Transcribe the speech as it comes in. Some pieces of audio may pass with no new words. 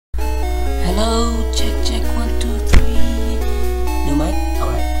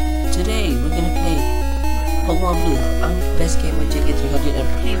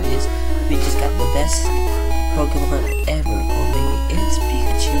best Pokemon ever, or maybe it's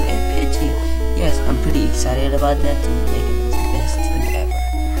Pikachu and Pidgey. Yes, I'm pretty excited about that to make it the best team ever.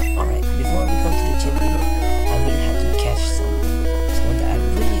 Alright, before we go to the gym, I really have to catch someone that I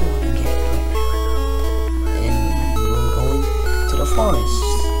really want to get right now. And we're going to the forest.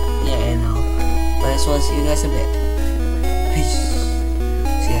 Yeah, and might as well see you guys in bed. Peace.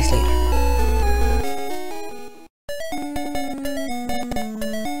 See you guys later.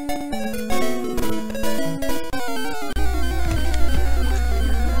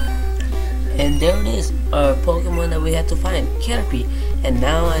 And there it is, our Pokemon that we had to find, Caterpie. And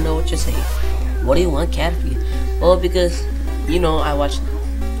now I know what you're saying. What do you want, Caterpie? Well, because you know I watched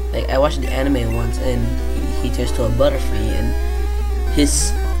the anime once, and he turns to a Butterfree, and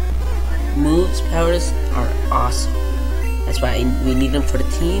his moves, powers are awesome. That's why we need him for the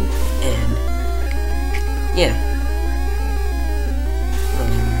team, and yeah.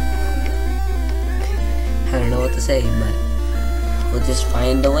 I don't know what to say, but we'll just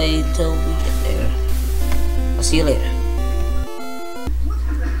find a way till we get there. I'll see you later.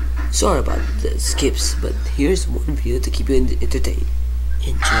 Sorry about the skips, but here's one video to keep you entertained.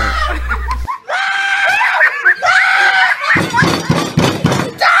 Enjoy.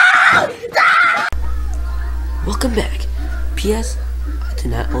 Welcome back. P.S. I do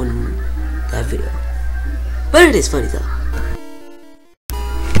not own that video, but it is funny though.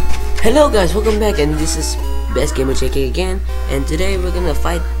 Hello guys, welcome back, and this is Best Gamer JK again, and today we're gonna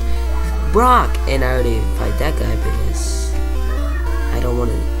fight Brock, and I already fight that guy because I don't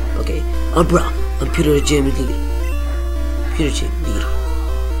wanna. Okay, I'm Brock. I'm Peter Gym Leader. Peter Gym Leader.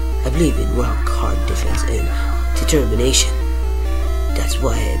 I believe in rock hard defense and determination. That's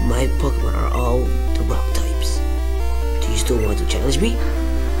why my Pokemon are all the rock types. Do you still want to challenge me?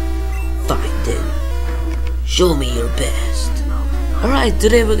 Fine then. Show me your best. Alright,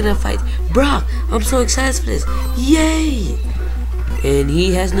 today we're gonna fight Brock. I'm so excited for this. Yay! And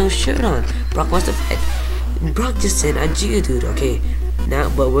he has no shirt on. Brock wants to fight. Brock just sent out Geodude, okay. Now,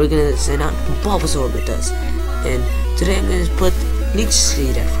 but we're gonna send out Bulbasaur with us. And today I'm gonna put Leech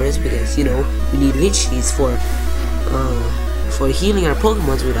Seed at first because, you know, we need Leech Seeds for healing our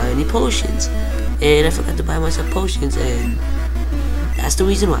Pokemon without any potions. And I forgot to buy myself potions, and that's the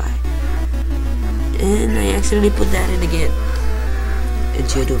reason why. And I accidentally put that in again. And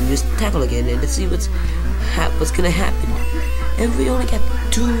Geodude used Tackle again, and let's see what's gonna happen. And we only got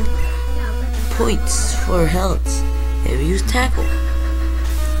 2 points for health, and we used Tackle.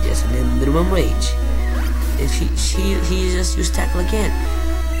 Just in minimum range. And he just used Tackle again.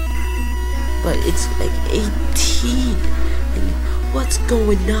 But it's like 18. And what's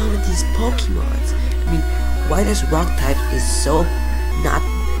going on with these Pokemons? I mean, why does Rock type is so not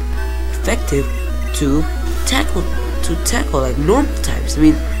effective to tackle like normal types? I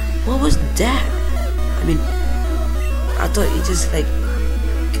mean, what was that? I mean, I thought it just like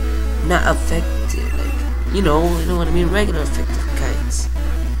not effective, like you know what I mean, regular effective kinds.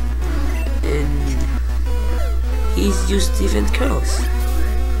 And he's used different curls.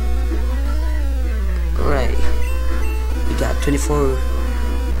 Alright, we got 24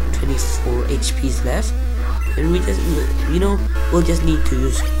 HPs left, and we just, you know, we'll just need to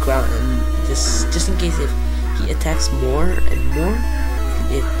use ground, and just in case if he attacks more and more,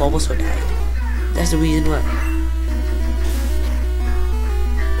 if Bulbasaur died. That's the reason why.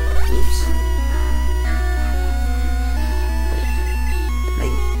 Oops.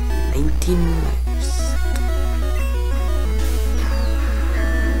 19 lives.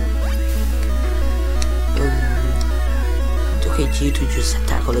 Okay, G2 just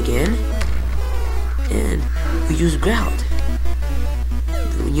tackle again, and we use ground.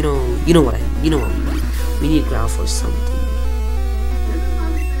 You know what we need. We need ground for something.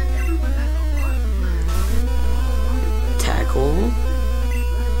 Tackle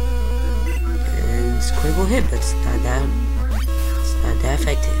and it's critical hit, but it's not that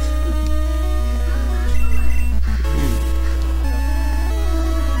effective.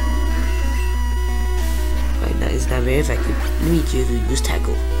 It's not very effective. We need you to use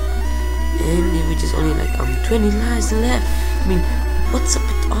Tackle. And we just only like 20 lives left. I mean, what's up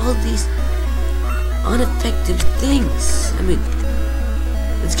with all these ineffective things? I mean,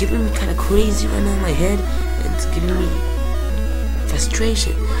 it's giving me kind of crazy right now in my head, and it's giving me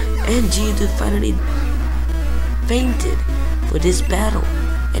frustration. And Geodude finally fainted for this battle.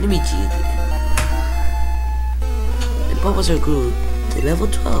 Enemy Geodude. And Bulbasaur grew to level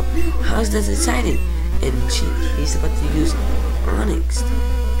 12. How's that exciting? And he's about to use Onyx.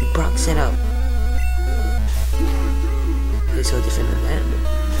 Brock set up. It's so different than that.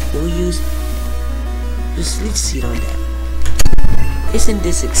 We'll use Leech Seed on that. Isn't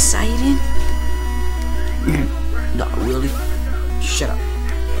this exciting? Not really. Shut up.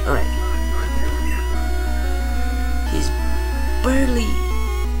 Alright. He's barely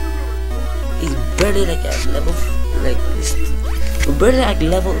like at level we're barely like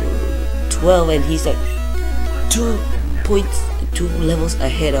level 12, and he's like 2.2 levels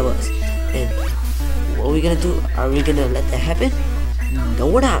ahead of us. And what are we gonna do? Are we gonna let that happen? No,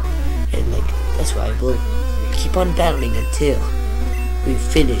 we're not. And like that's why we'll keep on battling until we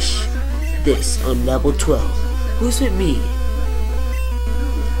finish this on level 12. Who's with me?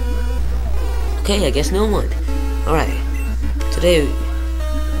 Okay, I guess no one. Alright. Today,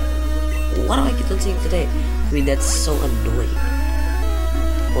 what do I get on saying today? I mean, that's so annoying.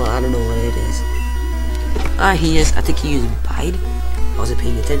 Well, I don't know what it is. He is. I think he used bite. I wasn't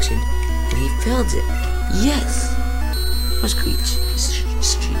paying attention, and he failed it. Yes. Or screech.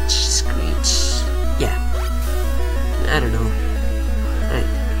 Screech. Yeah. I don't know. Alright.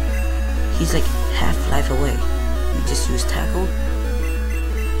 He's like half life away. We just use tackle.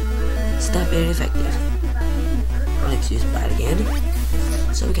 It's not very effective. Let's use bite again.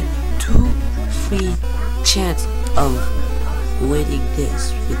 So we get 2 free chance of winning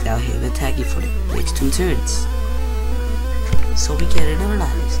this without him attacking for the next 2 turns. So we get another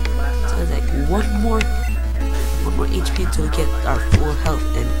lives. So it's like one more HP to get our full health,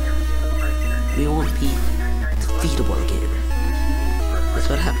 and we won't be defeatable again. That's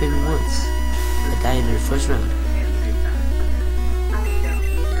what happened once. I died in the first round.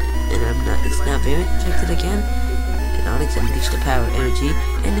 And it's not very affected again. And Onyx unleashed the power energy,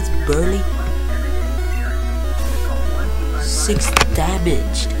 and it's barely 6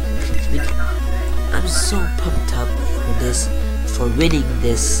 damaged. I'm so pumped up for winning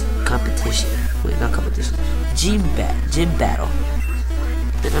this competition. Wait, not competition. Gym battle.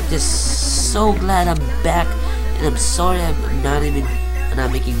 And I'm just so glad I'm back. And I'm sorry I'm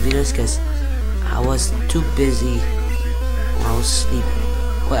not making videos because I was too busy while I was sleeping.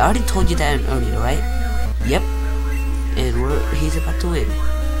 Well, I already told you that earlier, right? Yep. And he's about to win.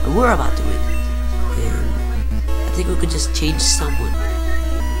 And we're about to win. And I think we could just change someone.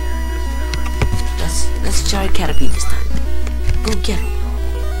 Let's try caterpie this time. Go get him.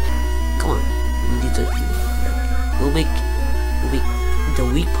 Come on. We need to. We'll make the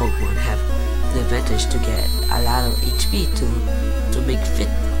weak Pokemon have the advantage to get a lot of HP to make fit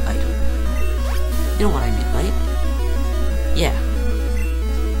fight him. You know what I mean, right? Yeah.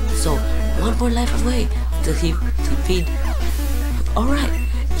 So 1 more life away till he defeat. Alright,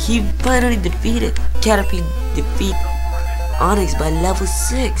 he finally defeated Caterpie. Defeat Onyx by level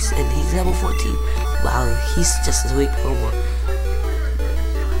 6, and he's level 14. Wow, he's just as weak Pokemon.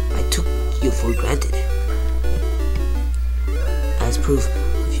 I took you for granted. As proof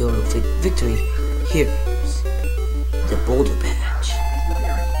of your victory, here's the Boulder Badge.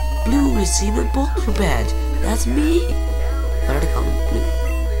 Blue received a Boulder Badge. That's me. Why did I call him Blue?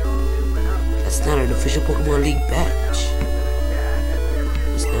 That's not an official Pokemon League badge.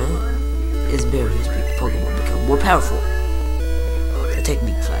 It's not. Its barriers make Pokemon become more powerful. The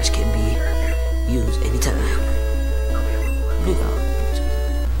technique flash can be used anytime. Look out.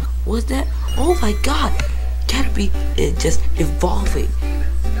 What's that? Oh my god! Caterpie is just evolving.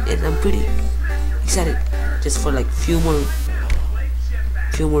 And I'm pretty excited just for like few more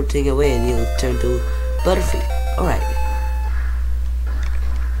thing away, and he'll turn to Butterfree. Alright.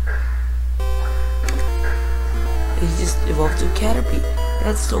 He just evolved to Caterpie.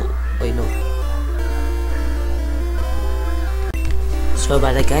 That's so... Wait, no. Sorry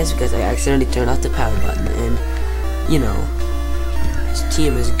about that, guys, because I accidentally turned off the power button, and, you know, his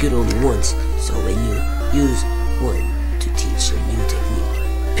team is good only once, so when you use one to teach a new technique,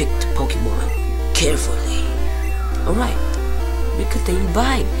 pick the Pokemon carefully. Alright, we could then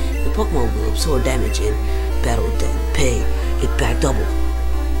bind. The Pokemon will absorb damage in battle, then pay it back double.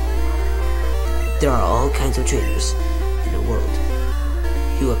 There are all kinds of trainers in the world.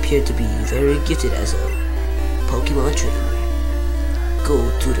 You appear to be very gifted as a Pokemon trainer. Go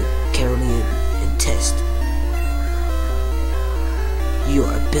to the Caroline and test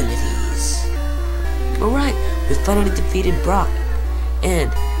your abilities. Alright, we finally defeated Brock,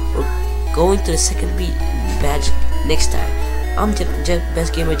 and we're going to the second badge next time. I'm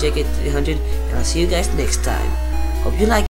Best Gamer Jacket 300, and I'll see you guys next time. Hope you like it.